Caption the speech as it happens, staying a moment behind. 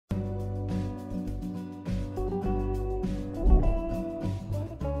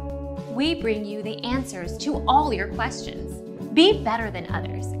we bring you the answers to all your questions. Be better than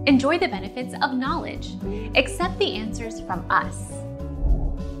others. Enjoy the benefits of knowledge. Accept the answers from us.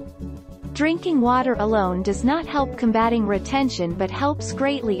 Drinking water alone does not help combating retention but helps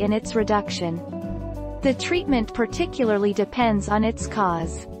greatly in its reduction. The treatment particularly depends on its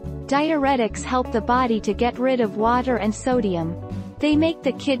cause. Diuretics help the body to get rid of water and sodium. They make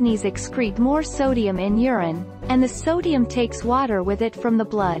the kidneys excrete more sodium in urine, and the sodium takes water with it from the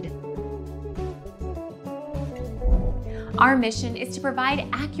blood. Our mission is to provide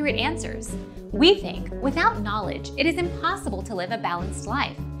accurate answers. We think without knowledge, it is impossible to live a balanced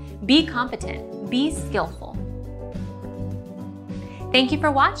life. Be competent, be skillful. Thank you for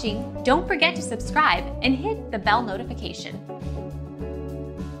watching. Don't forget to subscribe and hit the bell notification.